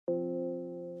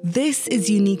This is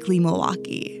Uniquely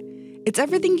Milwaukee. It's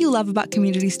everything you love about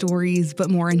community stories,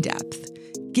 but more in depth.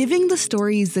 Giving the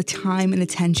stories the time and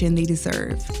attention they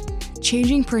deserve.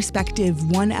 Changing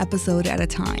perspective one episode at a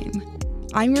time.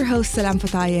 I'm your host, Salam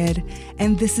Fatayer,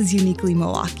 and this is Uniquely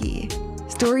Milwaukee.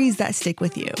 Stories that stick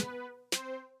with you.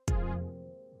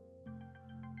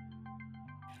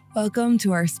 Welcome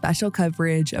to our special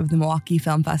coverage of the Milwaukee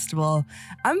Film Festival.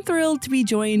 I'm thrilled to be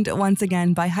joined once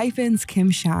again by Hyphen's Kim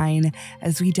Shine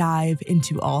as we dive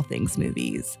into all things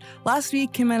movies. Last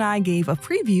week, Kim and I gave a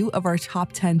preview of our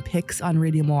top 10 picks on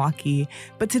Radio Milwaukee,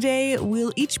 but today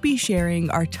we'll each be sharing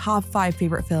our top 5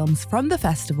 favorite films from the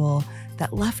festival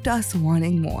that left us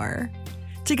wanting more.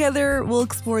 Together, we'll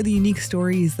explore the unique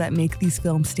stories that make these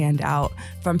films stand out,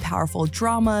 from powerful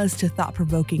dramas to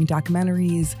thought-provoking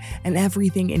documentaries and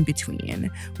everything in between.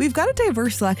 We've got a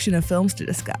diverse selection of films to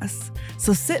discuss,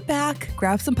 so sit back,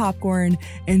 grab some popcorn,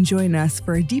 and join us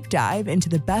for a deep dive into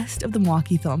the best of the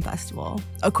Milwaukee Film Festival,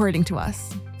 according to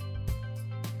us.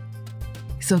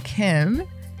 So Kim.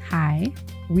 Hi.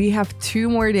 We have 2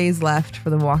 more days left for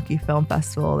the Milwaukee Film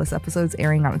Festival. This episode's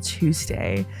airing on a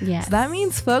Tuesday. Yes. So that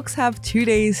means folks have 2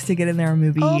 days to get in their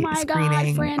movie screening. Oh my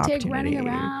God, frantic running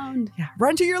around. Yeah,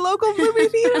 run to your local movie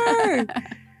theater.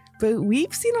 But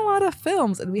we've seen a lot of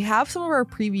films, and we have some of our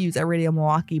previews at Radio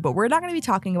Milwaukee, but we're not going to be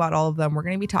talking about all of them. We're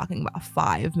going to be talking about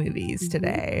 5 movies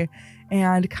today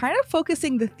and kind of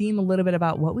focusing the theme a little bit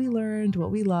about what we learned,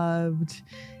 what we loved,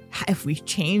 if we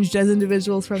changed as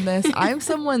individuals from this. I'm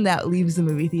someone that leaves the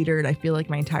movie theater and I feel like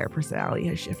my entire personality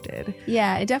has shifted.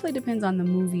 Yeah, it definitely depends on the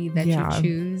movie that you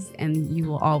choose, and you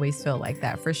will always feel like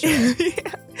that for sure.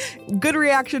 Yeah. Good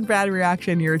reaction, bad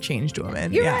reaction, you're a changed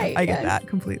woman. You're right. I get that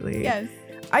completely. Yes.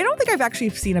 I don't think I've actually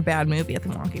seen a bad movie at the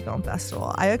Milwaukee Film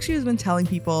Festival. I actually have been telling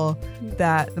people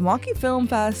that the Milwaukee Film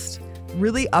Fest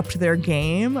really upped their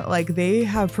game. Like, they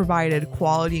have provided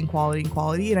quality,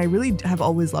 and I really have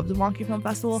always loved the Milwaukee Film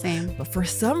Festival. Same. But for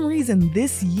some reason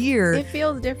this year it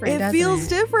feels different.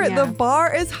 Yeah. The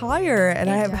bar is higher, and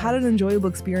I have had an enjoyable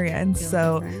experience.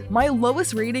 So my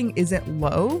lowest rating isn't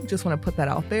low, just want to put that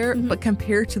out there, but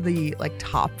compared to the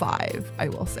top 5, I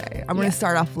will say I'm going to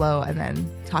start off low and then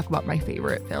talk about my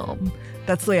favorite film.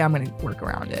 That's the way I'm going to work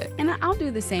around it. And I'll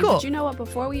do the same. Cool. But you know what?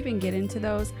 Before we even get into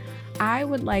those, I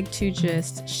would like to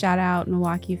just shout out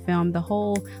Milwaukee Film, the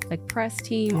whole press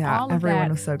team, all of everyone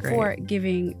that was so great. For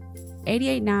giving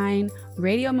 88.9,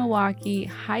 Radio Milwaukee,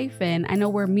 Hyphen. I know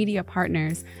we're media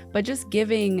partners, but just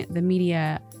giving the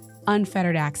media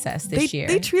unfettered access this year.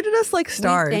 They treated us like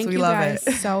stars. We love it. Thank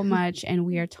you guys so much, and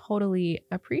we are totally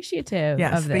appreciative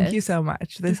of this. Thank you so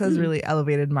much. This has really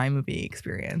elevated my movie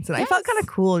experience, and I felt kind of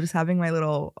cool just having my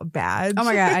little badge. Oh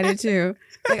my God, I did too.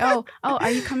 Oh, are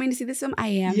you coming to see this film? I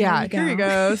am. Yeah, here you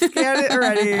go. Scan it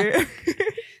already.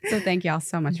 So thank y'all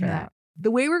so much for that. The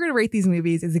way we're going to rate these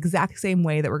movies is the exact same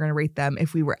way that we're going to rate them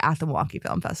if we were at the Milwaukee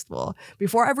Film Festival.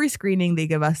 Before every screening, they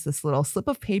give us this little slip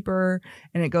of paper,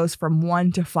 and it goes from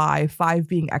 1 to 5, 5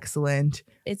 being excellent.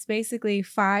 It's basically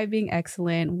 5 being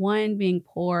excellent, 1 being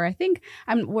poor. I think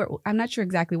I'm not sure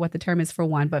exactly what the term is for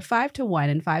 1, but 5 to 1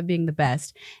 and 5 being the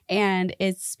best. And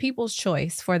it's people's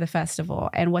choice for the festival.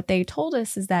 And what they told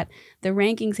us is that the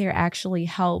rankings here actually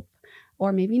help,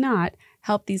 or maybe not,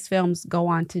 help these films go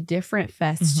on to different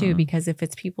fests too, because if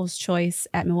it's people's choice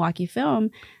at Milwaukee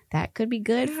Film, that could be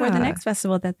good for the next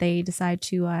festival that they decide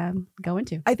to go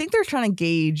into. I think they're trying to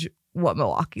gauge what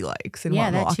Milwaukee likes and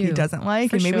what Milwaukee doesn't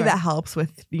like. And maybe that helps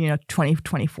with,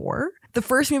 2024. The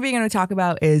first movie I'm going to talk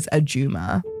about is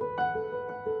Ajuma.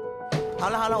 好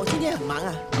了，我今天很忙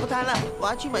啊，不谈了，我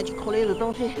要去买去口类的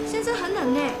东西。先生很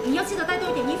冷呢，你要记得带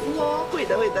多一点衣服哦。会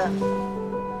的。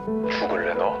出个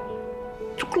人哦，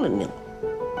出个人呢？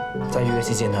在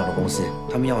USC 见他的公司，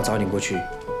他们要我早点过去。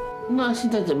那现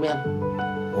在怎么样？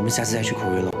我们下次再去口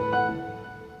瑞喽。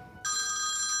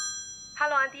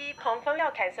Hello， 安迪，彭峰要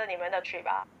cancel 你们的 trip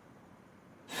吧。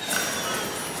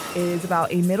 It is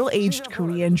about a middle-aged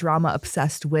Korean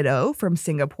drama-obsessed widow from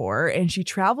Singapore, and she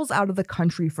travels out of the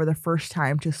country for the first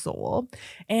time to Seoul,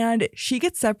 and she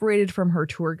gets separated from her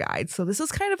tour guide. So this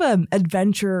is kind of an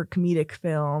adventure comedic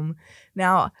film.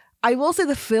 Now, I will say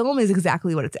the film is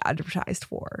exactly what it's advertised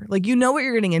for. You know what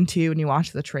you're getting into when you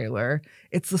watch the trailer.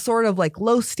 It's the sort of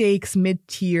low stakes,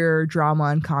 mid-tier drama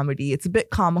and comedy. It's a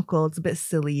bit comical. It's a bit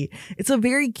silly. It's a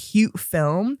very cute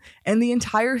film. And the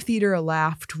entire theater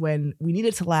laughed when we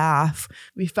needed to laugh.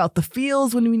 We felt the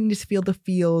feels when we needed to feel the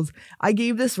feels. I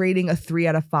gave this rating a 3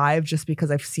 out of 5 just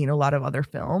because I've seen a lot of other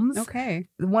films. Okay.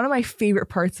 One of my favorite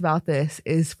parts about this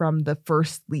is from the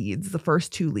first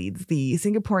 2 leads, the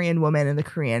Singaporean woman and the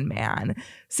Korean man.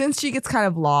 Since she gets kind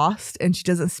of lost and she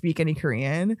doesn't speak any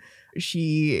Korean,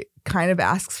 she kind of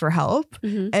asks for help.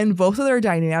 And both of their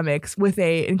dynamics with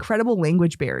a incredible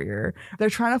language barrier. They're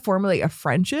trying to formulate a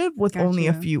friendship with only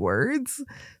a few words.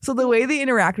 So the way they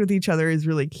interact with each other is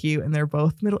really cute, and they're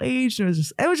both middle-aged. And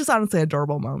it was just honestly an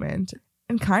adorable moment.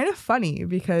 And kind of funny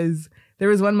because there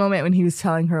was one moment when he was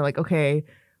telling her, like, okay,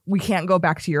 we can't go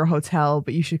back to your hotel,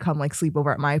 but you should come like sleep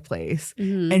over at my place.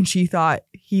 And she thought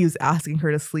he was asking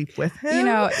her to sleep with him. You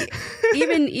know,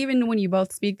 even when you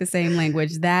both speak the same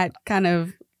language, that kind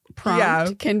of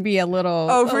prompt can be a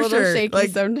little shaky like,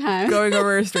 sometimes. Going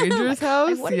over a stranger's house.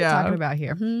 Like, what are you talking about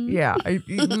here? Yeah.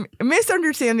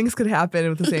 Misunderstandings could happen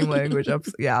with the same language.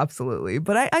 Yeah, absolutely.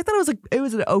 But I thought it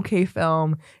was an okay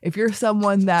film. If you're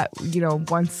someone that, you know,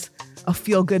 wants a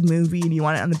feel-good movie and you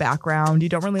want it on the background, you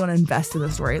don't really want to invest in the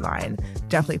storyline,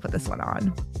 definitely put this one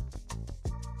on.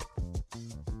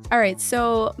 All right,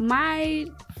 so my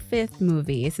fifth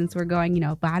movie, since we're going, you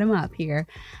know, bottom up here,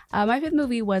 my fifth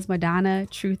movie was Madonna,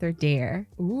 Truth or Dare.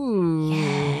 Ooh.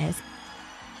 Yes.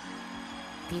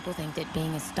 People think that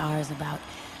being a star is about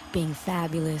being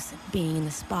fabulous, being in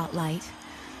the spotlight,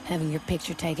 having your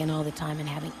picture taken all the time and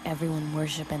having everyone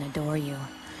worship and adore you.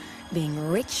 Being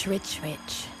rich,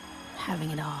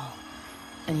 having it all.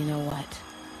 And you know what?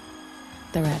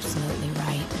 They're absolutely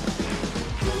right.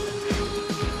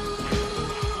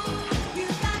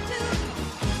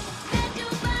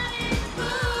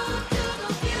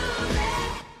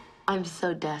 I'm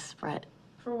so desperate.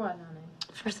 For what, honey?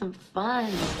 For some fun.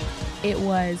 It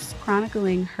was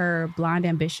chronicling her Blonde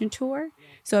Ambition tour.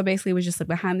 So it basically was just like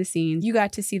behind the scenes. You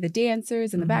got to see the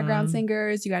dancers and the background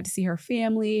singers. You got to see her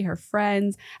family, her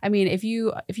friends. I mean, if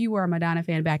you were a Madonna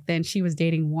fan back then, she was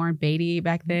dating Warren Beatty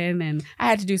back then. And I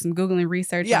had to do some Googling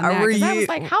research on that. Because I was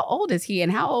like, how old is he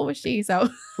and how old was she? So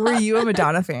were you a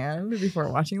Madonna fan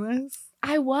before watching this?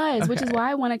 I was, which is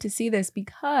why I wanted to see this,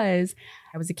 because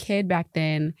I was a kid back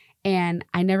then and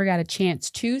I never got a chance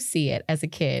to see it as a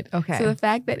kid. Okay. So the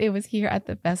fact that it was here at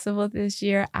the festival this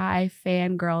year, I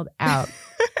fangirled out.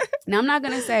 Now, I'm not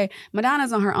going to say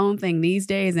Madonna's on her own thing these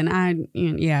days and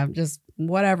just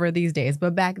whatever these days.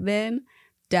 But back then,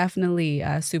 definitely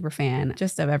a super fan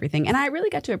just of everything. And I really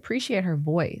got to appreciate her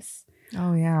voice.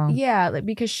 Oh, yeah. Yeah,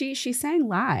 because she sang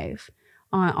live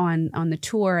on the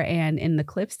tour and in the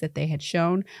clips that they had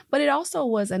shown. But it also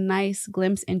was a nice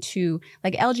glimpse into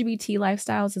like LGBT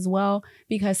lifestyles as well,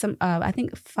 because I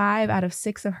think 5 out of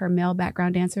 6 of her male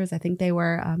background dancers, I think they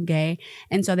were gay.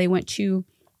 And so they went to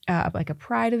like a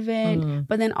pride event,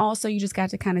 but then also you just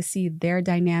got to kind of see their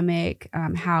dynamic,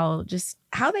 how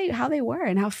they were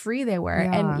and how free they were.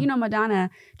 Yeah. And, you know,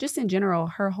 Madonna, just in general,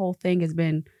 her whole thing has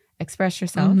been express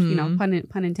yourself, you know,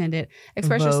 pun intended,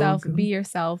 express yourself, be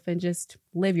yourself, and just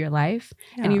live your life.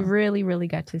 Yeah. And you really, really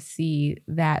got to see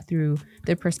that through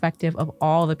the perspective of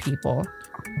all the people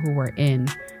who were in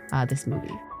this movie.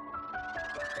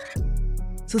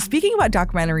 So speaking about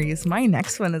documentaries, my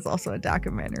next one is also a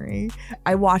documentary.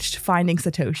 I watched Finding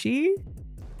Satoshi.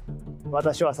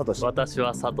 私はサトシ。私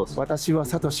はサトシ。私は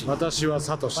サトシ。私は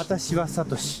サトシ。私はサ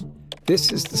トシ。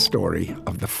 This is the story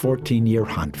of the 14-year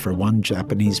hunt for one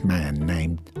Japanese man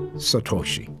named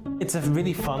Satoshi. It's a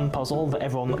really fun puzzle that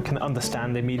everyone can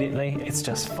understand immediately. It's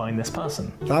just find this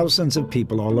person. Thousands of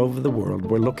people all over the world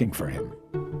were looking for him.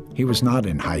 He was not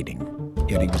in hiding,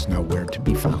 yet he was nowhere to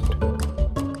be found.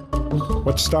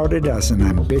 What started as an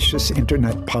ambitious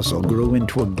internet puzzle grew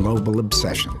into a global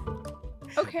obsession.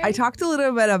 Okay. I talked a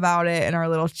little bit about it in our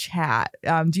little chat.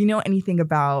 Do you know anything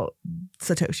about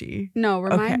Satoshi? No,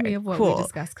 remind me of what we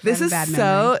discussed. This is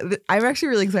I'm actually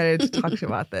really excited to talk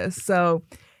about this. So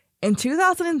in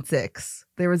 2006,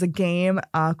 there was a game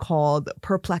called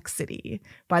Perplexity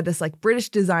by this like British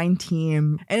design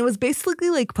team. And it was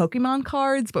basically like Pokemon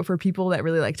cards, but for people that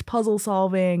really liked puzzle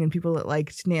solving and people that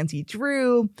liked Nancy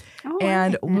Drew. Oh,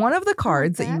 and one of the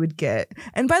cards that you would get,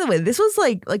 and by the way, this was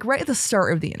like right at the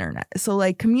start of the internet. So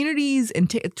like communities and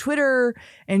Twitter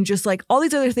and just like all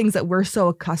these other things that we're so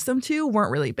accustomed to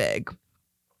weren't really big.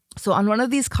 So on one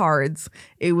of these cards,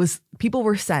 it was people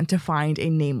were sent to find a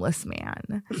nameless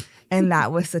man, and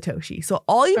that was Satoshi. So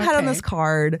all you had on this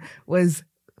card was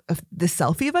the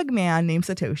selfie of a man named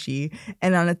Satoshi,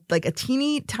 and on a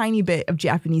teeny tiny bit of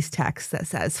Japanese text that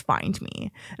says "Find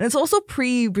me." And it's also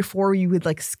before you would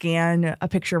like scan a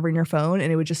picture over your phone,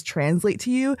 and it would just translate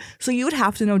to you. So you would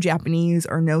have to know Japanese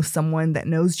or know someone that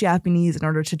knows Japanese in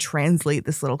order to translate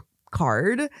this little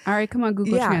card. All right, come on,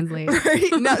 Google Translate.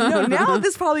 Right? Now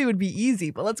this probably would be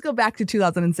easy, but let's go back to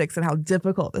 2006 and how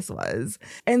difficult this was.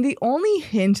 And the only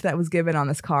hint that was given on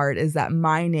this card is that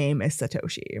my name is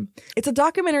Satoshi. It's a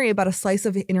documentary about a slice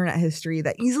of internet history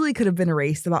that easily could have been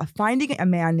erased about finding a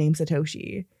man named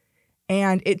Satoshi.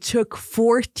 And it took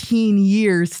 14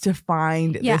 years to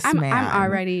find this man.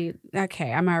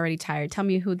 I'm already tired. Tell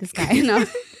me who this guy is.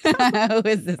 Who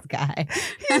is this guy?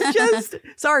 He's just,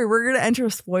 sorry, we're going to enter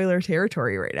spoiler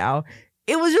territory right now.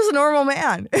 It was just a normal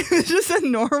man. It was just a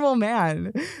normal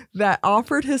man that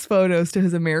offered his photos to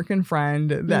his American friend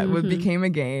that became a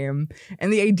game.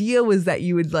 And the idea was that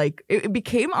you would like, it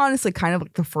became honestly kind of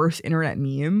like the first internet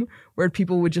meme where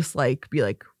people would just like be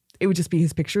like, it would just be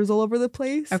his pictures all over the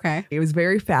place. Okay. It was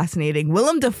very fascinating.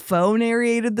 Willem Dafoe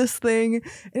narrated this thing.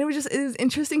 And it was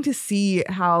interesting to see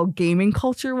how gaming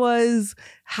culture was,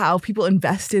 how people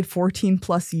invested 14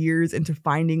 plus years into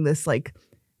finding this like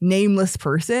nameless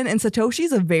person. And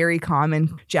Satoshi's a very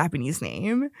common Japanese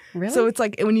name. Really? So it's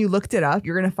like when you looked it up,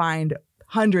 you're going to find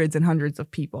hundreds and hundreds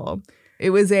of people. It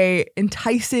was a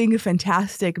enticing,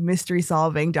 fantastic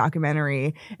mystery-solving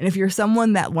documentary. And if you're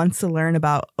someone that wants to learn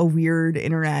about a weird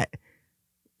internet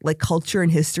like culture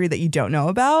and history that you don't know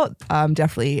about,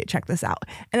 definitely check this out.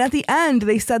 And at the end,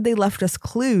 they said they left us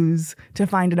clues to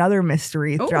find another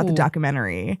mystery throughout the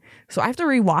documentary. So I have to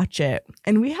rewatch it.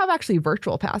 And we have actually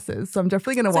virtual passes. So I'm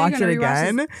definitely going to watch it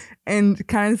again and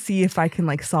kind of see if I can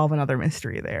like solve another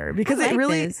mystery there. Because it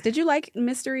really... Did you like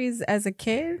mysteries as a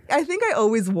kid? I think I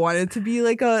always wanted to be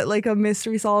like a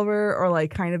mystery solver or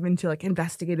like kind of into like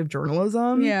investigative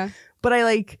journalism. Yeah. But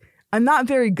I'm not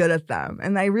very good at them.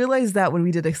 And I realized that when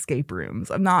we did escape rooms.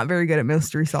 I'm not very good at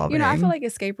mystery solving. You know, I feel like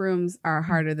escape rooms are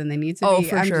harder than they need to be. Oh,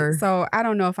 for sure. So I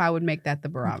don't know if I would make that the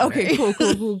barometer. Okay,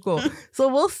 cool. So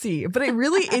we'll see. But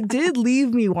it did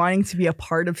leave me wanting to be a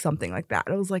part of something like that.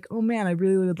 I was like, oh man, I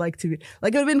really would like to be.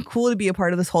 Like, it would have been cool to be a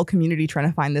part of this whole community trying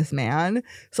to find this man.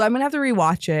 So I'm going to have to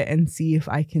rewatch it and see if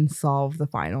I can solve the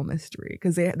final mystery.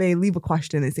 Because they leave a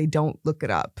question. They say, don't look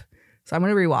it up. So I'm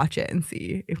going to rewatch it and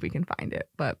see if we can find it.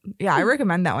 But yeah, I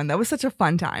recommend that one. That was such a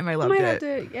fun time. I loved it.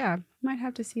 Might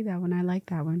have to see that one. I like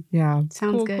that one. Yeah.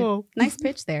 Sounds good. Cool. Nice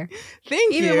pitch there.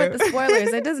 Thank you. Even with the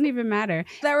spoilers, it doesn't even matter.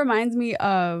 That reminds me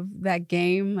of that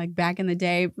game like back in the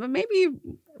day. But maybe,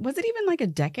 was it even like a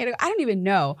decade ago? I don't even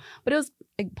know. But it was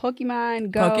like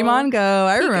Pokemon Go.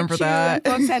 I remember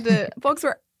that. Folks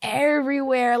were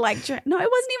everywhere. Like, no, it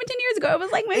wasn't even 10 years ago. It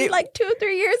was like maybe like 2-3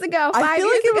 years ago, 5 years ago. I feel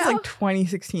like it was like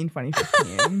 2016,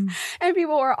 2015. And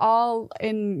people were all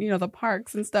in, the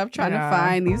parks and stuff trying to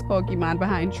find these Pokemon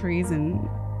behind trees and,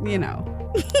 We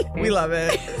love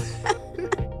it.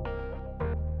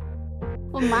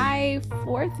 Well, my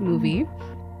fourth movie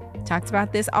talks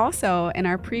about this also in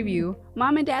our preview,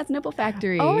 Mom and Dad's Nipple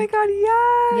Factory. Oh my God,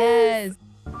 yes! Yes.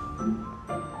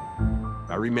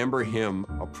 I remember him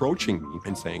approaching me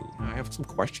and saying, I have some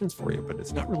questions for you, but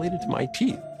it's not related to my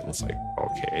teeth. And it's like,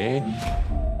 okay.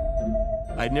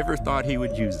 I never thought he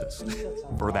would use this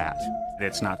for that.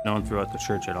 It's not known throughout the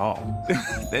church at all.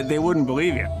 They wouldn't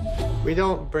believe you. We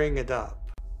don't bring it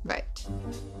up. Right.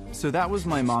 So that was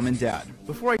my mom and dad.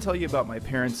 Before I tell you about my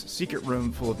parents' secret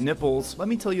room full of nipples, let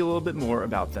me tell you a little bit more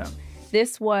about them.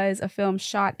 This was a film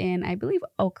shot in, I believe,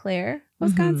 Eau Claire,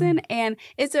 Wisconsin. And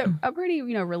it's a pretty,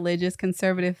 religious,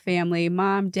 conservative family.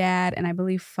 Mom, dad, and I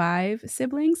believe 5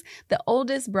 siblings. The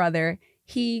oldest brother,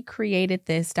 he created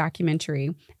this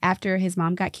documentary after his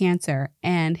mom got cancer.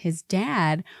 And his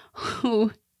dad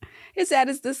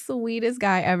is the sweetest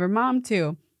guy ever. Mom,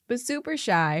 too. But super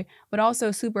shy, but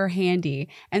also super handy.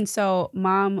 And so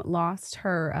mom lost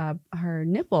her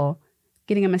nipple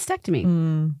getting a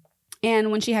mastectomy.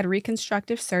 And when she had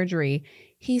reconstructive surgery,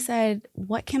 he said,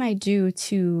 what can I do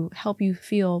to help you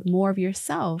feel more of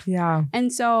yourself? Yeah.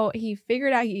 And so he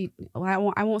figured out,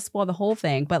 I won't spoil the whole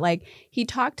thing, but like he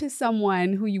talked to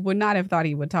someone who you would not have thought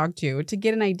he would talk to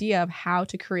get an idea of how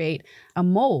to create a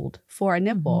mold for a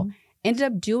nipple. Ended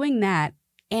up doing that.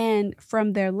 And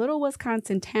from their little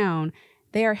Wisconsin town,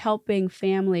 they are helping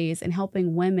families and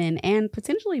helping women and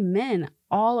potentially men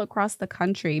all across the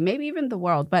country, maybe even the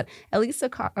world, but at least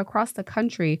across the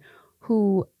country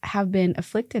who have been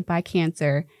afflicted by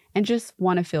cancer and just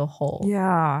want to feel whole.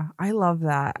 Yeah, I love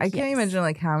that. I can't imagine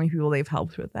like how many people they've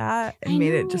helped with that and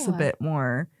made it just a bit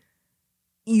more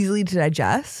easily to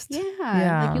digest.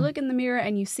 Yeah. Like you look in the mirror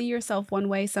and you see yourself one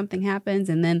way, something happens,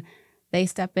 and then they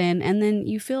step in and then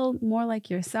you feel more like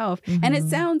yourself. And it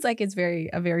sounds like it's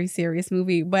a very serious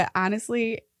movie, but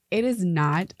honestly, it is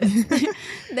not.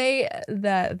 The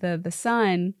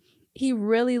son he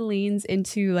really leans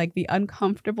into like the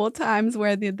uncomfortable times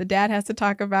where the dad has to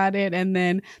talk about it, and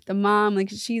then the mom, like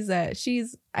she's I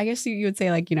guess you would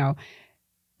say, like, you know,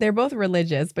 they're both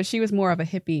religious, but she was more of a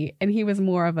hippie and he was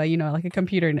more of a, you know, like a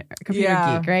computer geek,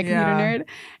 right? Computer nerd.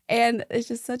 And it's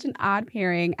just such an odd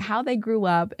pairing. How they grew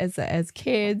up as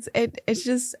kids, it's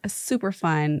just a super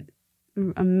fun,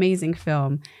 amazing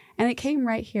film. And it came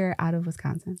right here out of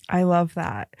Wisconsin. I love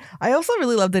that. I also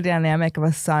really love the dynamic of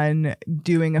a son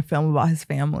doing a film about his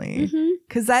family,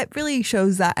 because that really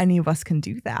shows that any of us can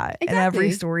do that. Exactly. And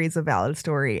every story is a valid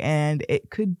story. And it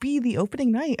could be the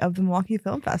opening night of the Milwaukee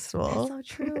Film Festival. That's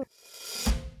so true.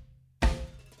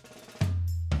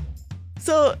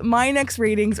 So my next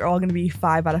ratings are all going to be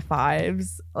 5 out of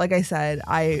 5s. Like I said,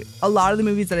 a lot of the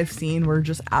movies that I've seen were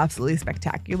just absolutely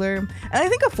spectacular. And I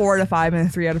think a 4 out of 5 and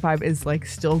a 3 out of 5 is like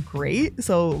still great.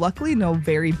 So luckily no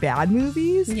very bad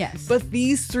movies. Yes. But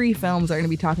these 3 films I'm going to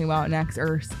be talking about next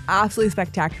are absolutely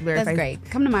spectacular. That's great.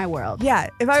 Come to my world. Yeah.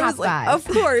 If I was like, 5. of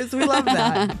course, we love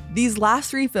that. These last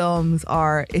 3 films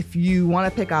are, if you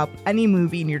want to pick up any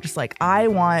movie and you're just like, I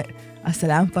want a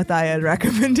Salam Fatayer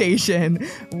recommendation,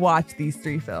 watch these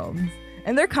 3 films.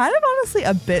 And they're kind of honestly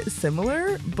a bit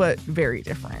similar, but very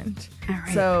different. All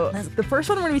right. So the first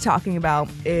one we're going to be talking about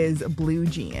is Blue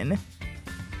Jean.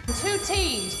 2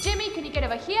 teams. Jimmy, can you get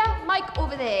over here? Mike,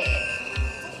 over there.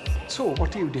 So,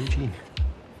 what do you do, Jean?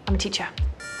 I'm a teacher.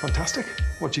 Fantastic.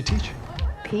 What do you teach?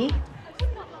 P?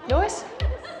 Yours?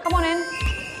 Come on in.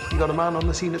 You got a man on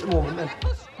the scene at the moment, then?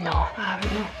 No, I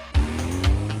haven't, no.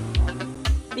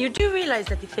 You do realize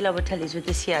that they fill our tellies with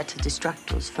this here to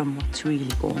distract us from what's really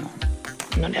going on.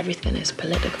 Not everything is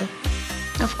political.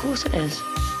 Of course it is.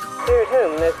 Here at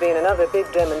home, there's been another big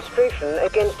demonstration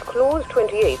against Clause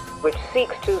 28, which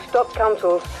seeks to stop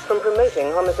councils from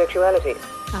promoting homosexuality.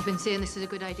 I've been saying this is a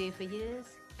good idea for years.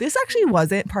 This actually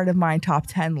wasn't part of my top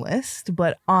 10 list,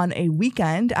 but on a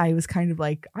weekend, I was kind of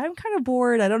like, I'm kind of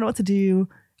bored. I don't know what to do.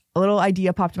 A little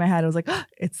idea popped in my head. I was like, oh,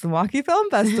 it's the Milwaukee Film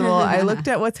Festival. I looked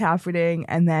at what's happening,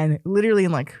 and then literally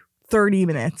in like 30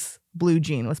 minutes, Blue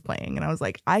Jean was playing. And I was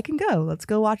like, I can go. Let's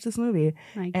go watch this movie.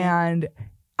 And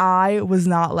I was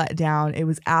not let down. It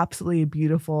was absolutely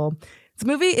beautiful. It's a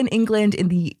movie in England in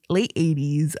the late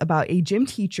 80s about a gym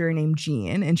teacher named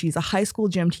Jean, and she's a high school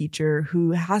gym teacher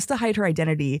who has to hide her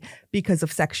identity because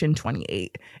of Section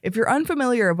 28. If you're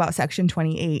unfamiliar about Section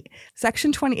 28,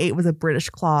 Section 28 was a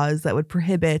British clause that would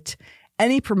prohibit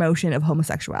any promotion of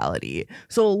homosexuality.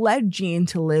 So it led Jean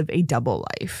to live a double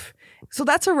life. So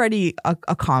that's already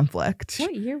a conflict.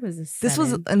 What year was this? This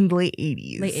was in the late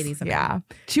 80s. Late 80s. Okay. Yeah.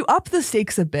 To up the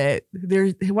stakes a bit,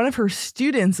 one of her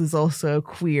students is also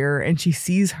queer, and she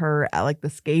sees her at like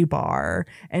this gay bar,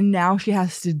 and now she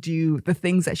has to do the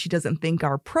things that she doesn't think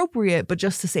are appropriate, but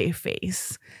just to save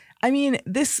face. I mean,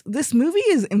 this movie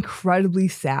is incredibly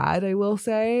sad, I will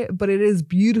say, but it is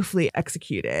beautifully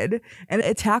executed, and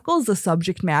it tackles the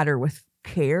subject matter with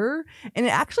care, and it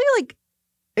actually like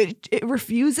it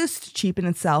refuses to cheapen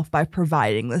itself by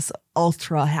providing this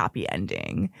ultra happy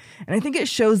ending. And I think it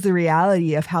shows the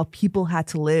reality of how people had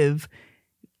to live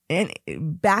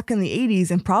back in the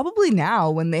 80s, and probably now,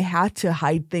 when they had to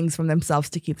hide things from themselves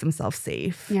to keep themselves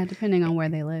safe. Yeah, depending on where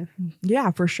they live.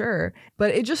 Yeah, for sure.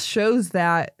 But it just shows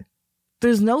that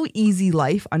there's no easy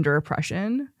life under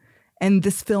oppression. And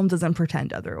this film doesn't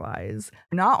pretend otherwise.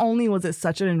 Not only was it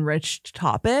such an enriched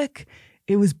topic,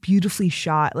 it was beautifully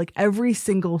shot. Like every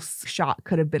single shot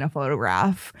could have been a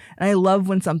photograph. And I love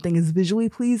when something is visually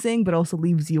pleasing, but also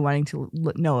leaves you wanting to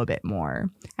know a bit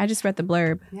more. I just read the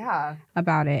blurb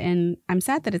about it. And I'm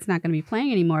sad that it's not going to be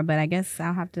playing anymore, but I guess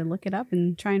I'll have to look it up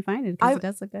and try and find it because it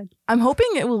does look good. I'm hoping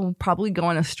it will probably go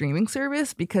on a streaming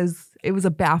service because it was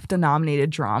a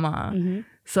BAFTA-nominated drama. Mm-hmm.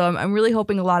 So I'm really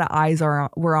hoping a lot of eyes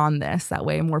were on this. That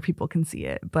way more people can see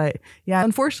it. But yeah,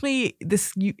 unfortunately,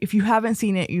 if you haven't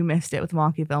seen it, you missed it with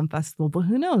Milwaukee Film Festival. But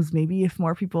who knows? Maybe if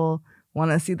more people want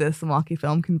to see this, the Milwaukee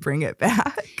Film can bring it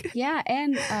back. Yeah,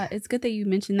 and it's good that you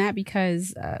mentioned that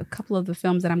because a couple of the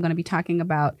films that I'm going to be talking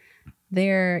about,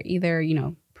 they're either,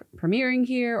 premiering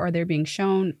here or they're being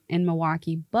shown in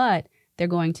Milwaukee, but they're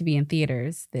going to be in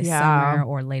theaters this summer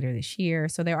or later this year.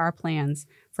 So there are plans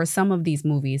for some of these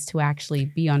movies to actually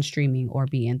be on streaming or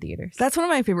be in theaters. That's one of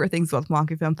my favorite things about the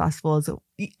Milwaukee Film Festival is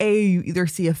you either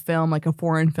see a film, like a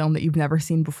foreign film that you've never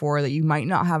seen before that you might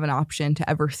not have an option to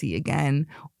ever see again,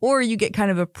 or you get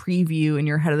kind of a preview and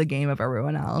you're ahead of the game of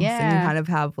everyone else. Yeah. And you kind of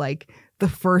have like the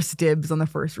first dibs on the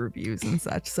first reviews and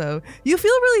such. So you feel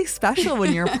really special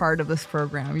when you're a part of this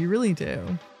program. You really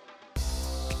do.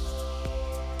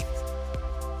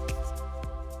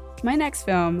 My next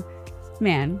film,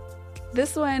 man,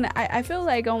 This one, I feel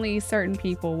like only certain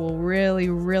people will really,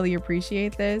 really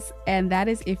appreciate this. And that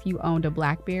is if you owned a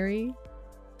BlackBerry.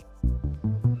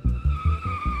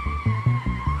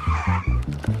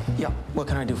 Yeah, what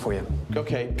can I do for you?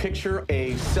 Okay, picture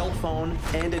a cell phone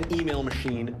and an email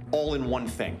machine all in one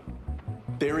thing.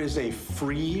 There is a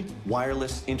free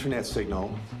wireless internet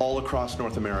signal all across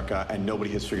North America, and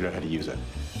nobody has figured out how to use it.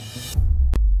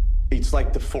 It's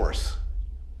like the Force.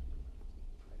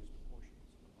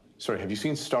 Sorry, have you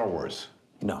seen Star Wars?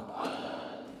 No.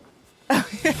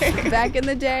 Back in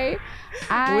the day,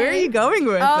 Where are you going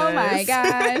with Oh this? my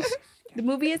gosh. The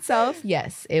movie itself,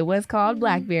 yes, it was called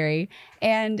BlackBerry,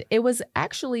 and it was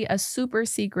actually a super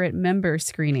secret member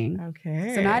screening.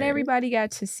 Okay. So not everybody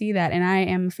got to see that, and I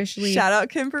am officially... Shout out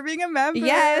Kim for being a member.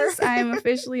 Yes, I am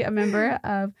officially a member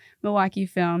of Milwaukee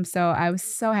Film, so I was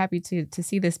so happy to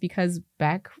see this because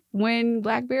back when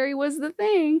BlackBerry was the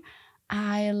thing,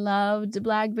 I loved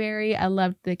BlackBerry. I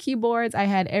loved the keyboards. I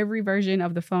had every version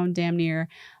of the phone damn near,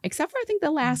 except for I think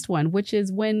the last one, which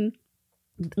is when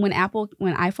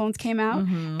iPhones came out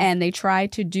and they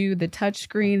tried to do the touch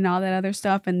screen and all that other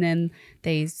stuff, and then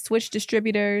they switched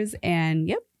distributors, and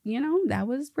yep, that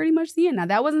was pretty much the end. Now,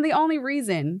 that wasn't the only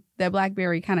reason that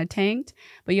BlackBerry kind of tanked,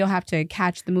 but you'll have to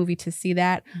catch the movie to see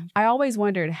that. I always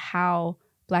wondered how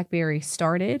BlackBerry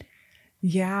started.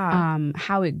 Yeah.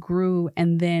 How it grew,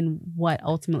 and then what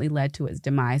ultimately led to its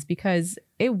demise, because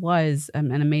it was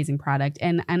an amazing product.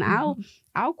 And I'll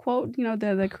quote,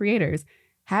 the creators.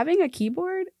 Having a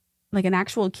keyboard, like an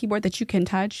actual keyboard that you can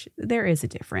touch, there is a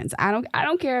difference. I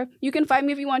don't care. You can fight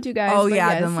me if you want to, guys. Oh, but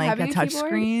yeah, yes, then like a touch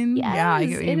screen. Yes, Yeah, I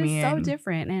get what you mean. It is so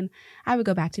different, and I would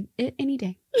go back to it any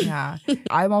day. Yeah.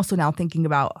 I'm also now thinking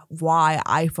about why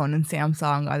iPhone and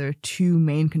Samsung are their two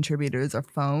main contributors of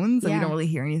phones, and we don't really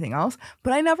hear anything else.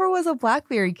 But I never was a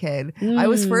BlackBerry kid. I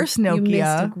was first Nokia. You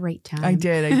missed a great time. I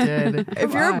did.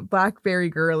 If you're a BlackBerry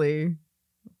girly,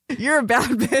 you're a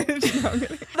bad bitch. No,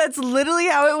 that's literally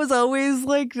how it was always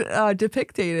like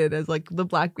depicted, as like the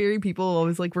BlackBerry people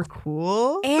always like were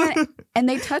cool and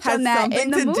they touch on that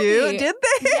in the movie. Did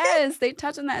they? Yes, they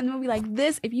touch on that in the movie. Like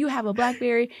this, if you have a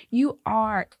BlackBerry, you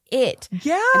are it.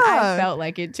 Yeah, and I felt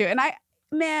like it too. And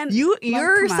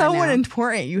you're someone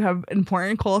important. You have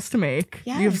important calls to make.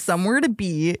 Yes. You have somewhere to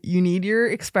be. You need your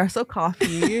espresso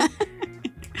coffee.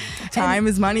 Time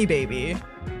is money, baby.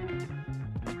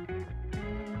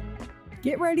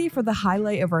 Get ready for the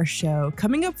highlight of our show.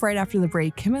 Coming up right after the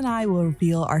break, Kim and I will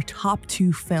reveal our top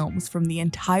 2 films from the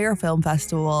entire film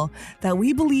festival that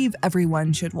we believe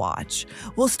everyone should watch.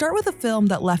 We'll start with a film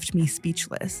that left me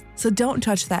speechless, so don't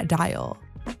touch that dial.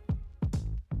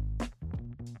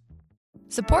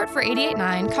 Support for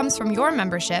 88.9 comes from your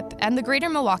membership and the Greater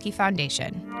Milwaukee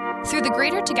Foundation. Through the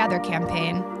Greater Together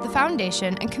campaign, the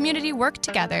foundation and community work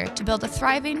together to build a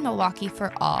thriving Milwaukee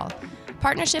for all.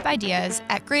 Partnership ideas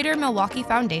at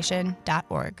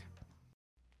greatermilwaukeefoundation.org.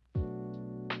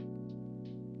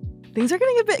 Things are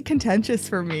getting a bit contentious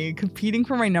for me, competing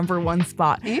for my number 1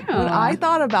 spot. Ew. When I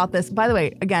thought about this, by the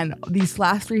way, again, these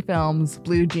last 3 films,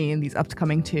 Blue Jean, these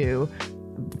upcoming 2,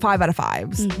 5 out of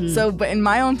 5s. So, but in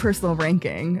my own personal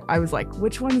ranking, I was like,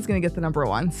 which one is going to get the number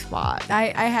 1 spot? I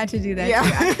had to do that too.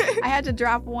 I had to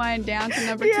drop one down to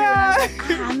number 2. And I was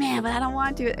like, man, but I don't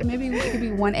want to. Maybe it could be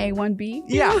 1A, 1B.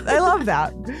 Yeah, I love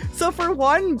that. So for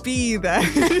 1B then,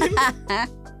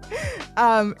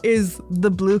 is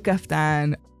The Blue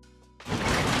Kaftan.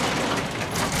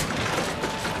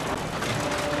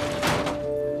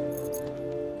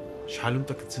 شحال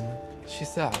وانت كتسنى؟ شي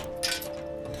ساعة.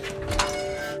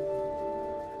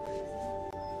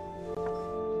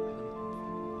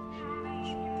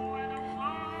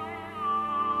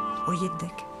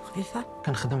 ويدك خفيفة؟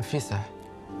 كنخدم في ساح.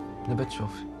 دابا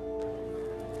تشوف.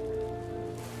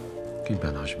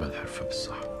 كيبان عجبها الحرفة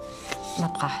بصح. ما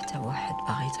بقى حتى واحد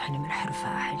باغي يتعلم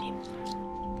الحرفة حليم.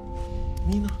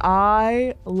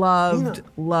 I loved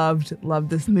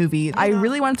this movie. I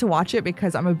really wanted to watch it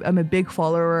because I'm a big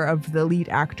follower of the lead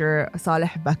actor Salam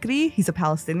Bakri. He's a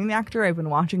Palestinian actor. I've been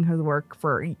watching his work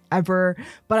forever.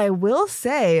 But I will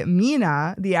say,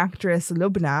 Mina, the actress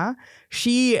Lubna,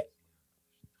 she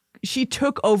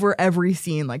took over every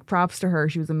scene. Like, props to her.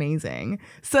 She was amazing.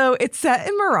 So it's set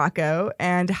in Morocco,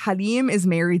 and Halim is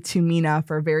married to Mina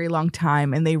for a very long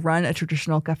time, and they run a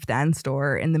traditional kaftan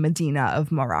store in the Medina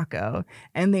of Morocco.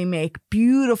 And they make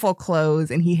beautiful clothes,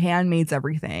 and he handmades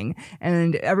everything.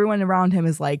 And everyone around him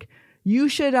is like, you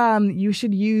should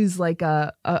use like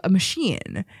a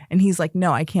machine. And he's like,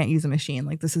 no, I can't use a machine.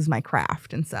 Like, this is my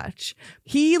craft and such.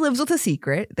 He lives with a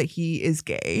secret that he is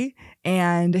gay,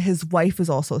 and his wife is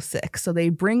also sick. So they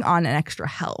bring on an extra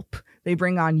help. they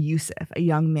bring on Yusuf, a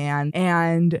young man.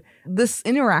 And this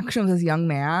interaction with this young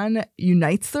man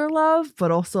unites their love,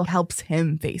 but also helps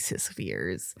him face his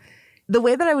fears. The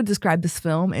way that I would describe this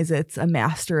film is it's a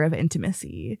master of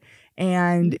intimacy.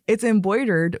 And it's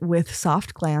embroidered with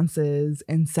soft glances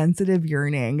and sensitive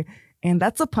yearning. And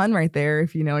that's a pun right there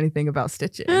if you know anything about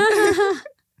stitching.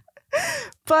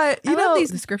 But I love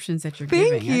these descriptions that you're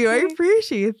giving. Thank you. I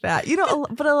appreciate that.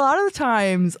 But a lot of the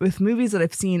times with movies that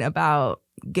I've seen about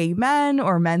gay men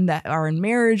or men that are in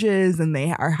marriages and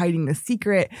they are hiding the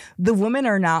secret, the women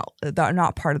are not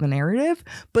part of the narrative.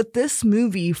 But this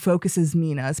movie focuses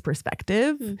Mina's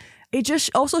perspective. It just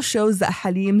also shows that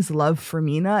Halim's love for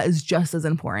Mina is just as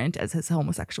important as his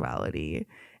homosexuality.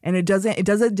 And it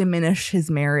doesn't diminish his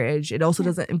marriage. It also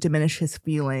doesn't diminish his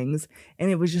feelings.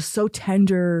 And it was just so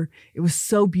tender. It was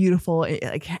so beautiful.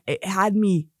 It had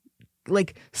me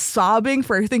like sobbing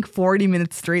for I think 40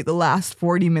 minutes straight. The last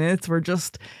 40 minutes were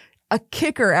just a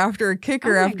kicker after a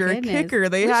kicker after a kicker.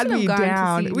 They had me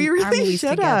down. We really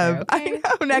should have. Okay? I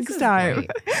know, next time.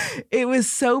 It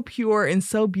was so pure and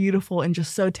so beautiful and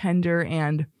just so tender.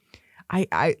 And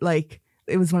I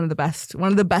it was one of the best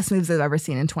movies I've ever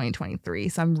seen in 2023.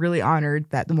 So I'm really honored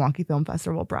that the Milwaukee Film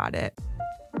Festival brought it.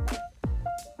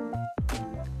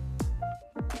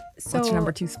 What's your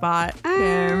number 2 spot,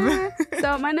 Kim?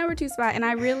 So my number 2 spot, and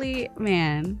it really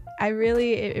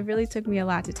took me a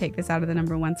lot to take this out of the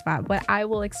number 1 spot, but I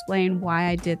will explain why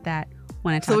I did that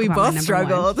when I talk about my number 1. So we both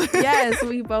struggled. Yes,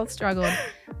 we both struggled.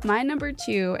 My number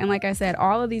 2, and like I said,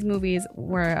 all of these movies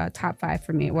were a top 5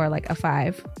 for me, were like a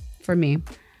 5 for me.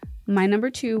 My number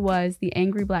 2 was The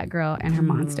Angry Black Girl and Her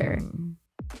Monster.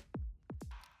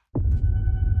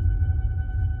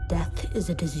 Death is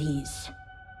a disease.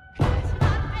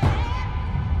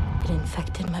 It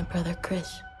infected my brother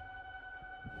Chris.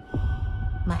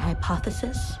 My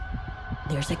hypothesis,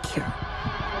 there's a cure.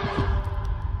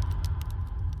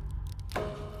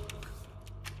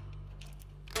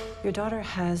 Your daughter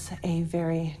has a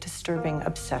very disturbing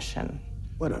obsession.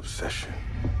 What obsession?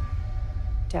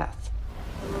 Death.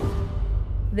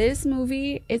 This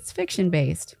movie, it's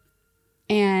fiction-based.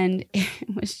 And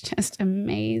it was just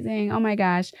amazing. Oh my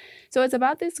gosh. So it's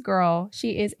about this girl.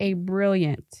 She is a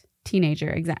brilliant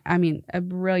teenager. A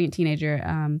brilliant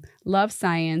teenager. Loves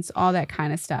science, all that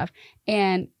kind of stuff.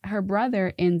 And her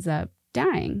brother ends up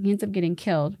dying. He ends up getting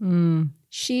killed.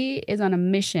 She is on a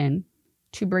mission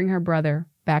to bring her brother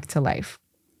back to life.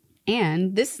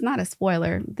 And this is not a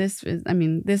spoiler. This is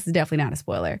definitely not a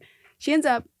spoiler. She ends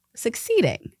up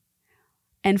succeeding.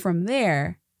 And from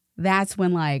there, that's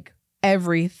when like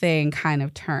everything kind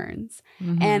of turns.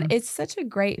 And it's such a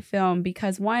great film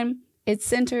because one, it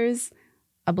centers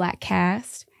a Black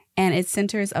cast and it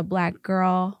centers a Black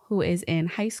girl who is in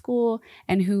high school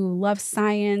and who loves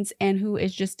science and who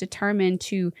is just determined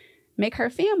to make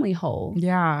her family whole.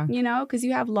 Yeah. Because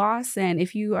you have loss, and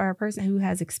if you are a person who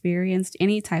has experienced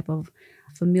any type of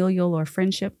familial or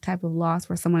friendship type of loss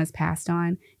where someone has passed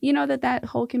on, you know that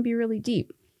hole can be really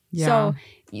deep. Yeah.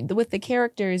 So with the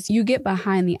characters, you get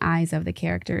behind the eyes of the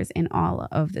characters in all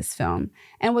of this film.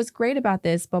 And what's great about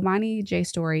this, Bomani J.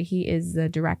 Story, he is the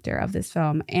director of this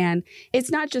film. And it's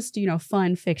not just,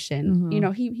 fun fiction.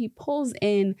 He pulls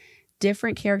in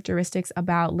different characteristics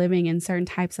about living in certain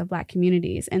types of Black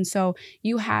communities. And so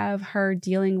you have her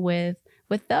dealing with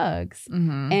thugs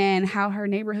and how her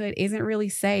neighborhood isn't really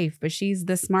safe, but she's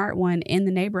the smart one in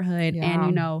the neighborhood. Yeah.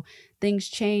 And, things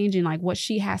change and like what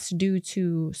she has to do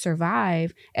to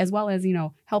survive, as well as,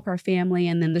 help her family.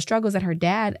 And then the struggles that her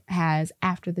dad has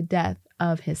after the death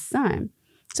of his son.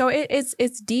 So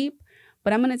it's deep,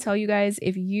 but I'm going to tell you guys,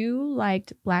 if you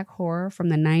liked Black horror from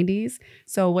the 90s,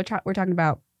 so we're talking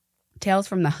about Tales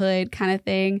from the Hood kind of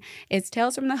thing. It's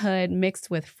Tales from the Hood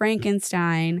mixed with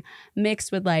Frankenstein,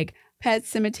 mixed with like Pet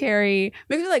Cemetery,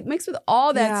 mixed with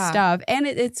all that stuff. And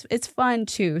it's fun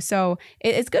too. So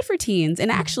it's good for teens.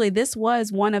 And actually this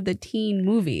was one of the teen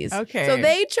movies. Okay. So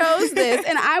they chose this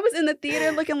and I was in the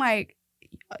theater looking like,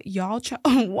 y'all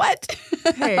what?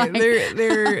 Hey,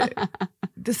 they're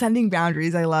descending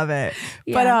boundaries. I love it.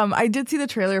 Yeah. But I did see the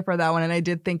trailer for that one and I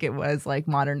did think it was like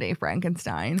modern day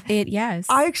Frankenstein. Yes.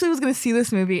 I actually was going to see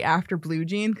this movie after Blue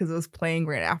Jean because it was playing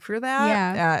right after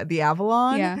that. The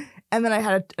Avalon. Yeah. And then I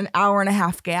had an hour and a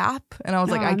half gap. And I was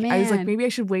like, I was like, maybe I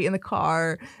should wait in the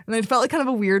car. And then I felt like kind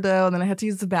of a weirdo. And then I had to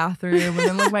use the bathroom.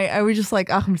 And then I was just like,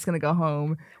 oh, I'm just going to go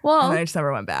home. Well, and then I just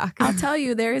never went back. I'll tell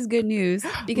you, there is good news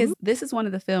because this is one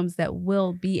of the films that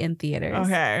will be in theaters.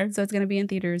 Okay. So it's going to be in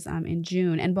theaters in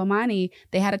June. And Bomani,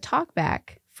 they had a talk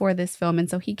back for this film. And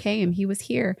so he was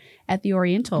here at the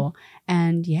Oriental.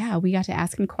 And we got to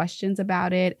ask him questions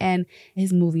about it. And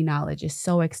his movie knowledge is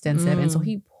so extensive. And so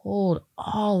he pulled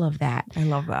all of that. I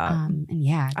love that. And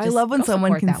yeah, I love when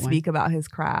someone can speak about his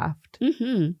craft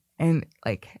and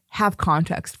like have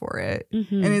context for it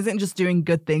and isn't just doing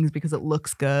good things because it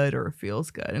looks good or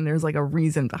feels good. And there's like a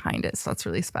reason behind it. So that's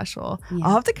really special. Yeah.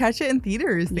 I'll have to catch it in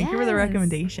theaters. Thank you for the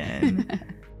recommendation.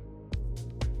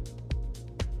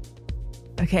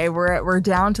 Okay, we're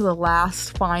down to the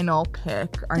last final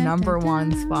pick, our number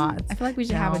one spots. I feel like we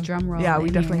should have a drum roll. Yeah,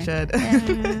 we definitely should.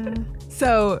 Yeah.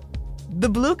 So the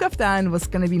Blue Kaftan was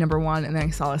going to be number one, and then I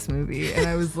saw this movie, and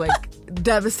I was like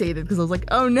devastated because I was like,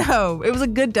 oh no. It was a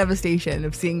good devastation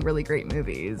of seeing really great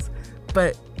movies.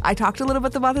 But I talked a little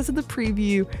bit about this in the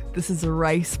preview. This is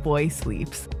Rice Boy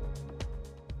Sleeps.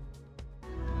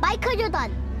 마이클 조던.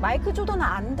 마이클 조던은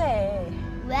안 돼.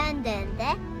 왜 안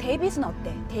되는데? 데이빗은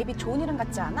어때? 데이빗 좋은 이름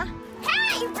같지 않아?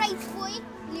 Hey, Rice Boy,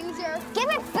 loser! Give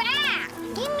it back!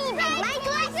 Give me back my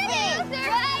glasses!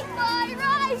 Rice Boy,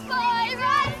 Rice Boy,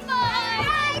 Rice Boy,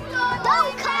 Rice Boy!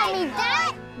 Don't call me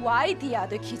that! Why the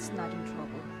other kids not in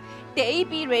trouble? They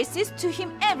be racist to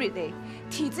him every day,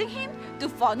 teasing him, do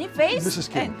funny face. Mrs.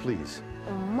 Kim, please.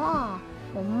 엄마,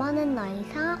 엄마는 나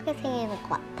이상하게 생긴 것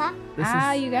같아?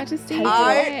 You got to see it.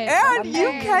 And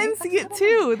you can see it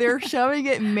too. They're showing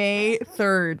it May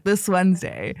 3rd, this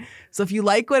Wednesday. So if you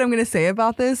like what I'm going to say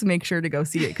about this, make sure to go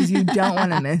see it because you don't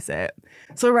want to miss it.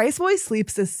 So Rice Boy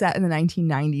Sleeps is set in the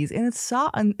 1990s and it's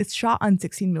shot on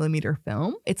 16mm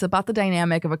film. It's about the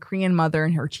dynamic of a Korean mother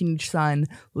and her teenage son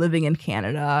living in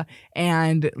Canada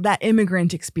and that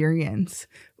immigrant experience.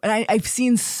 And I've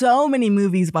seen so many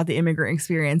movies about the immigrant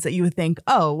experience that you would think,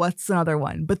 oh, what's another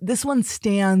one? But this one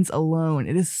stands alone.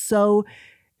 It is so,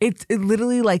 it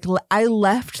literally like I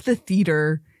left the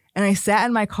theater and I sat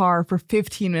in my car for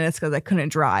 15 minutes because I couldn't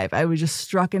drive. I was just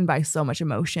struck in by so much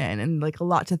emotion and like a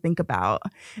lot to think about.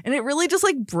 And it really just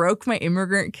like broke my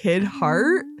immigrant kid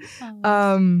heart.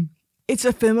 It's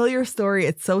a familiar story.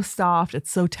 It's so soft. It's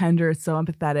so tender. It's so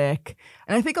empathetic.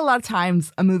 And I think a lot of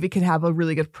times a movie could have a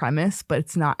really good premise, but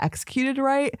it's not executed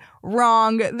right.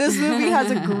 Wrong. This movie has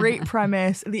a great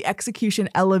premise. The execution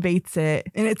elevates it.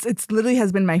 And it's literally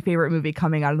has been my favorite movie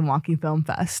coming out of the Milwaukee Film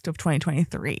Fest of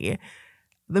 2023.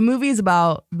 The movie is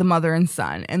about the mother and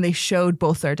son, and they showed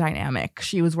both their dynamic.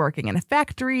 She was working in a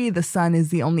factory. The son is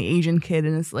the only Asian kid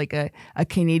in this like a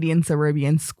Canadian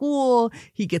suburban school.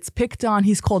 He gets picked on.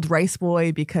 He's called Rice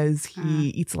Boy because he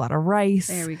eats a lot of rice.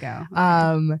 There we go.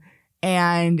 Okay.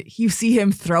 And you see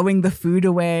him throwing the food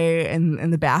away in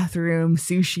the bathroom,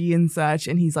 sushi and such.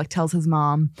 And he's like, tells his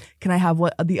mom, can I have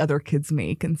what the other kids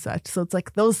make and such? So it's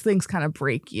like those things kind of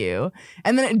break you.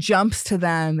 And then it jumps to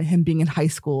him being in high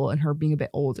school and her being a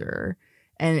bit older.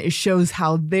 And it shows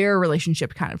how their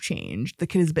relationship kind of changed. The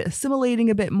kid is assimilating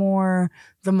a bit more.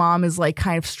 The mom is like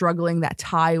kind of struggling that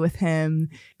tie with him.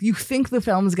 You think the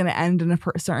film is going to end in a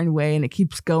certain way and it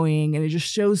keeps going. And it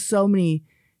just shows so many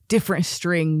different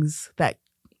strings that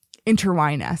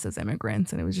intertwine us as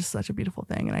immigrants, and it was just such a beautiful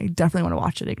thing, and I definitely want to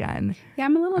watch it again. Yeah,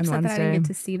 I'm a little upset that I didn't get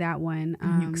to see that one.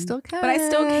 You still can. But I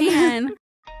still can.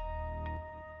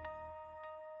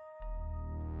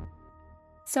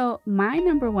 So my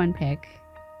number one pick,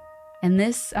 and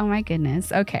this, oh my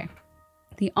goodness, okay.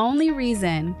 The only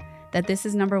reason that this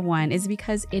is number one is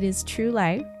because it is true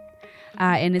life.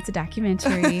 And it's a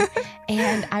documentary.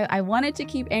 And I wanted to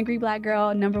keep Angry Black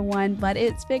Girl number one, but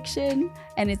it's fiction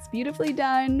and it's beautifully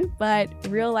done. But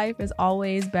real life is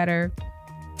always better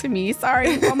to me.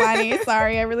 Sorry, Momani.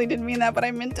 Sorry, I really didn't mean that, but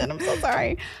I meant it. I'm so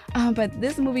sorry. But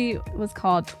this movie was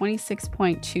called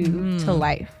 26.2 to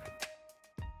Life.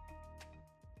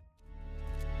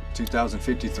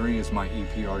 2053 is my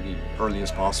EPRD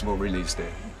earliest possible release date.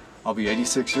 I'll be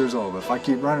 86 years old. If I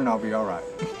keep running, I'll be all right.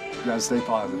 You gotta stay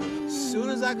positive. As soon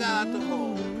as I got out the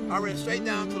hole, I ran straight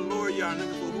down to the lower yard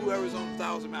looking for whoever's on the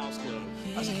 1,000 Miles Club.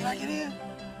 I said, can I get in?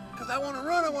 Because I want to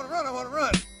run, I want to run, I want to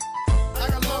run. I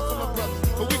got love for my brother,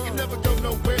 but we can never go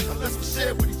nowhere unless we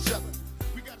share with each other.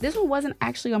 This one wasn't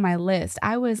actually on my list.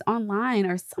 I was online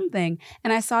or something,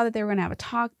 and I saw that they were going to have a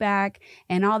talk back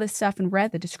and all this stuff and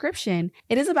read the description.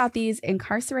 It is about these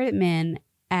incarcerated men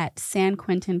at San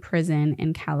Quentin Prison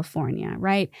in California,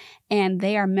 right? And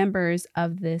they are members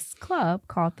of this club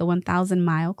called the 1,000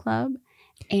 Mile Club.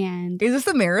 And is this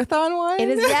the marathon one? It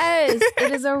is, yes.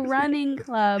 It is a running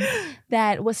club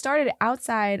that was started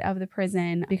outside of the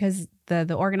prison because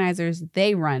the organizers,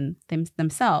 they run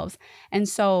themselves. And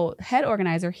so head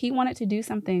organizer, he wanted to do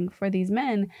something for these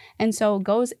men. And so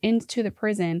goes into the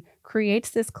prison, creates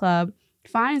this club,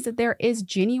 finds that there is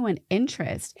genuine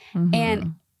interest.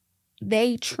 And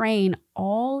they train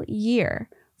all year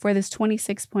for this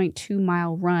 26.2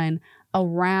 mile run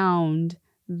around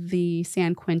the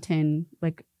San Quentin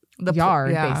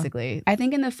yard, basically. I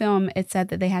think in the film, it said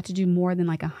that they had to do more than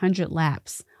like 100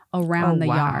 laps around the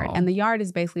yard. And the yard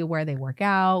is basically where they work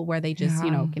out, where they just,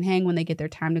 can hang when they get their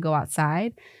time to go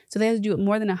outside. So they had to do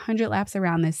more than 100 laps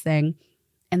around this thing.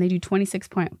 And they do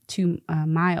 26.2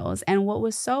 miles. And what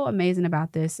was so amazing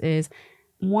about this is,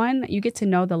 one, you get to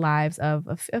know the lives of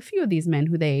a few of these men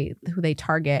who they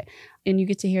target, and you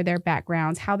get to hear their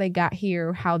backgrounds, how they got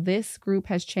here, how this group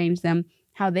has changed them,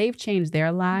 how they've changed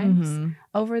their lives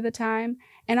over the time.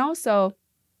 And also,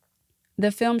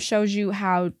 the film shows you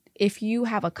how if you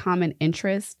have a common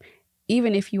interest,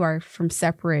 even if you are from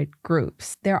separate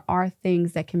groups, there are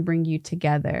things that can bring you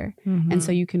together. And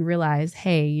so you can realize,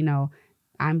 hey,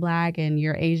 I'm Black and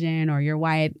you're Asian or you're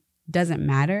white, doesn't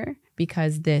matter,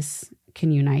 because this can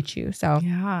unite you. So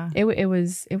it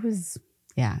was,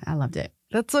 I loved it.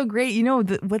 That's so great.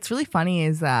 What's really funny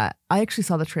is that I actually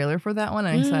saw the trailer for that one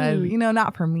and I said,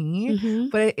 not for me,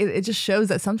 but it just shows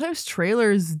that sometimes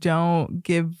trailers don't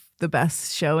give the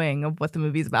best showing of what the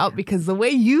movie's about, because the way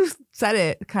you said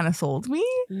it kind of sold me.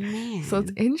 Man. So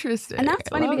it's interesting. And that's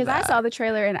funny because I saw the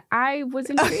trailer and I was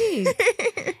intrigued.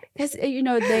 Because,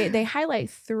 they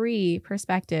highlight 3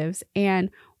 perspectives,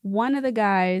 and one of the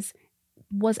guys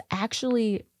was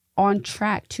actually on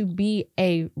track to be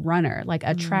a runner, like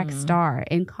a track star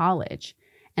in college.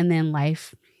 And then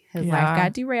his life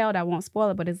got derailed. I won't spoil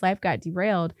it, but his life got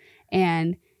derailed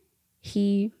and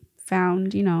he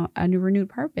found, a new renewed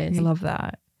purpose. I love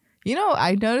that.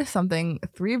 I noticed something.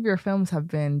 3 of your films have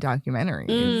been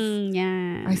documentaries.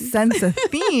 Yeah. I sense a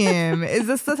theme. Is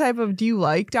this the type of, do you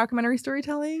like documentary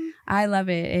storytelling? I love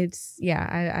it.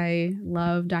 I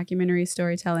love documentary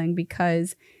storytelling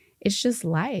because it's just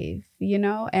life,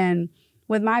 and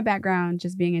with my background,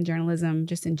 just being in journalism,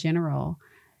 just in general,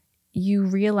 you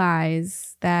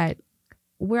realize that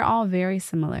we're all very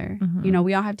similar.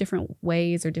 We all have different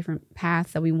ways or different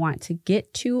paths that we want to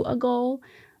get to a goal,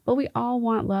 but we all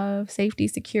want love, safety,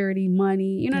 security,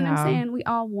 money. You know what I'm saying? We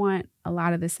all want a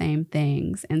lot of the same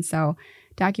things. And so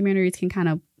documentaries can kind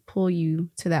of pull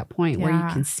you to that point where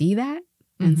you can see that.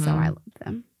 And so I love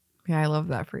them. Yeah, I love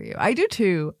that for you. I do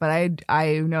too, but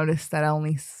I noticed that I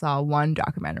only saw 1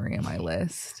 documentary on my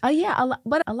list.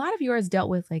 But a lot of yours dealt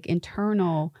with like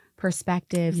internal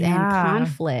perspectives and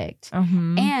conflict.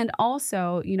 And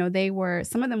also,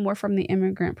 some of them were from the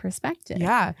immigrant perspective.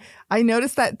 Yeah, I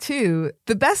noticed that too.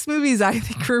 The best movies, I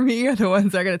think, for me are the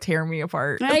ones that are going to tear me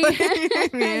apart. You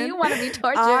want to be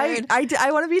tortured. I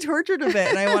want to be tortured a bit,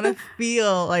 and I want to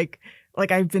feel like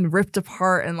I've been ripped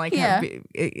apart and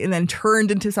and then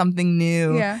turned into something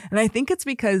new. Yeah. And I think it's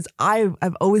because I've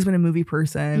always been a movie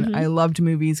person. I loved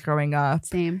movies growing up.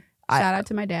 Same. Shout out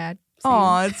to my dad.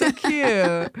 Oh, it's so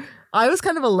cute. I was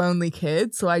kind of a lonely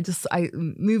kid, so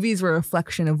movies were a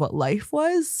reflection of what life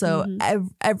was. So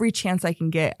every chance I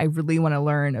can get, I really want to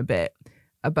learn a bit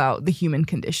about the human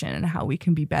condition and how we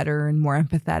can be better and more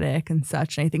empathetic and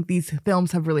such. And I think these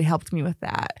films have really helped me with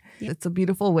that. Yeah. It's a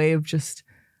beautiful way of just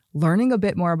learning a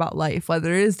bit more about life,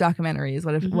 whether it is documentaries,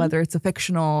 whether it's a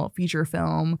fictional feature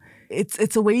film.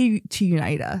 It's a way to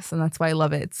unite us, and that's why I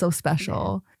love it. It's so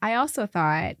special. I also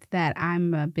thought that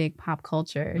I'm a big pop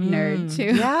culture nerd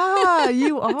too. Yeah,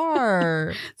 you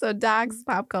are. So docs,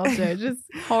 pop culture, just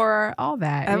horror, all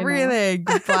that. Everything.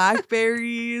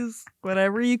 Blackberries,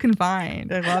 whatever you can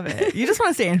find. I love it. You just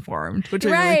want to stay informed, which I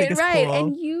really think is cool.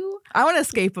 And I want to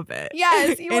escape a bit.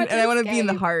 Yes, and I want to be in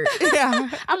the heart. Yeah.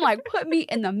 I'm like, put me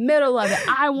in the middle of it.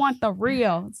 I want the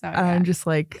real. So I'm just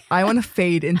like, I want to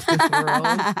fade into this world.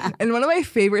 And one of my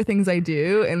favorite things I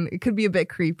do, and it could be a bit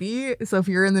creepy, so if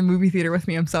you're in the movie theater with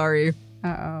me, I'm sorry.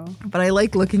 But I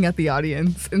like looking at the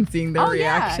audience and seeing their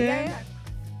reaction. Yeah.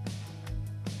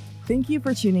 Thank you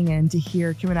for tuning in to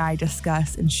hear Kim and I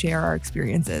discuss and share our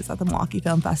experiences at the Milwaukee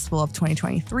Film Festival of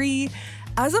 2023.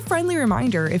 As a friendly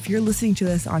reminder, if you're listening to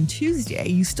this on Tuesday,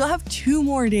 you still have 2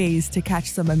 more days to catch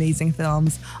some amazing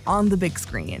films on the big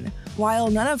screen.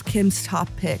 While none of Kim's top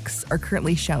picks are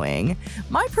currently showing,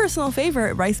 my personal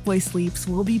favorite, Rice Boy Sleeps,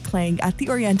 will be playing at the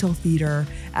Oriental Theater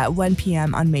at 1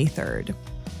 p.m. on May 3rd.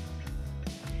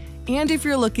 And if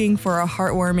you're looking for a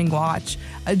heartwarming watch,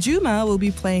 Ajuma will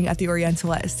be playing at the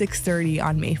Oriental at 6:30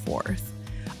 on May 4th.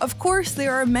 Of course,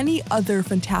 there are many other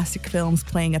fantastic films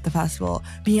playing at the festival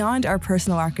beyond our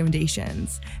personal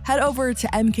recommendations. Head over to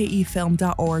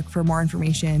mkefilm.org for more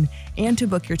information and to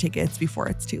book your tickets before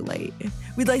it's too late.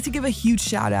 We'd like to give a huge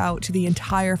shout out to the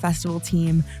entire festival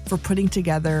team for putting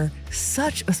together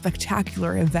such a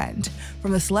spectacular event.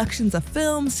 From the selections of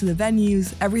films to the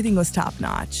venues, everything was top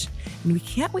notch. And we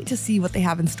can't wait to see what they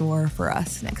have in store for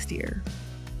us next year.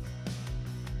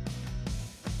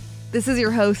 This is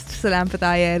your host, Salam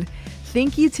Fatayer.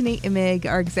 Thank you to Nate Imig,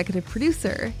 our executive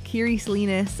producer, Kiri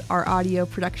Salinas, our audio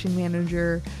production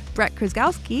manager, Brett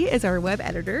Krzyzkowski is our web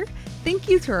editor. Thank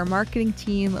you to our marketing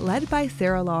team led by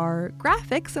Sarah Lahr.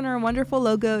 Graphics and our wonderful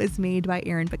logo is made by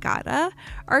Aaron Bagata.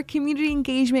 Our community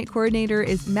engagement coordinator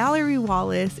is Mallory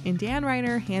Wallace, and Dan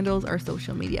Reiner handles our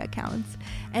social media accounts.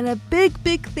 And a big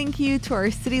thank you to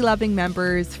our city-loving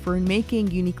members for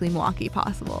making Uniquely Milwaukee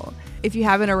possible. If you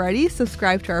haven't already,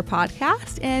 subscribe to our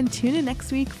podcast and tune in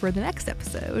next week for the next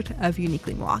episode of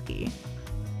Uniquely Milwaukee.